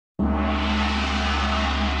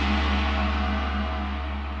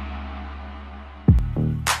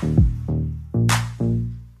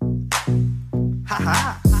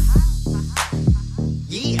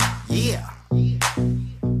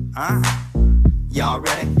Y'all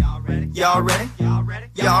ready? Y'all ready? Y'all ready? Y'all ready?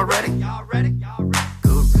 Y'all ready? Y'all ready?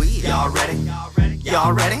 Goodwill. Y'all ready? Y'all ready?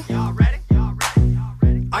 Y'all ready?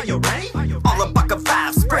 Are you ready? All a buck of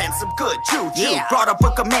five, spreading some good juju. Yeah. Brought a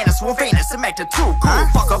book of manners, one famous, and make it too cool.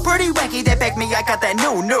 Fuck a pretty wanky, they beg me, I got that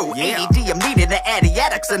new. Yeah. AED, I'm needing the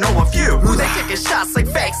antibiotics, I know a few. They taking shots like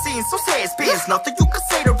vaccines, so say it's beans. Nothing you can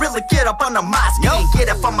say to really get up under my skin. Get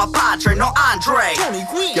it from my padre, no Andre.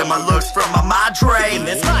 Get my looks from my madre.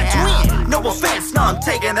 That's my twin. No offense, none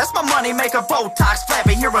taken. That's my money maker, Botox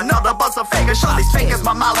flapping. Hear another buzzer faker. Show these fingers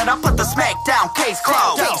my mallet. I put the smack down, case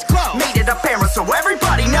closed. Made it apparent so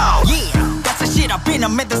everybody knows. Yeah, that's the shit I've been.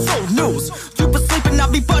 I'm in this old news. You been sleeping, I'll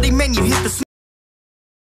be buddy, man. You hit the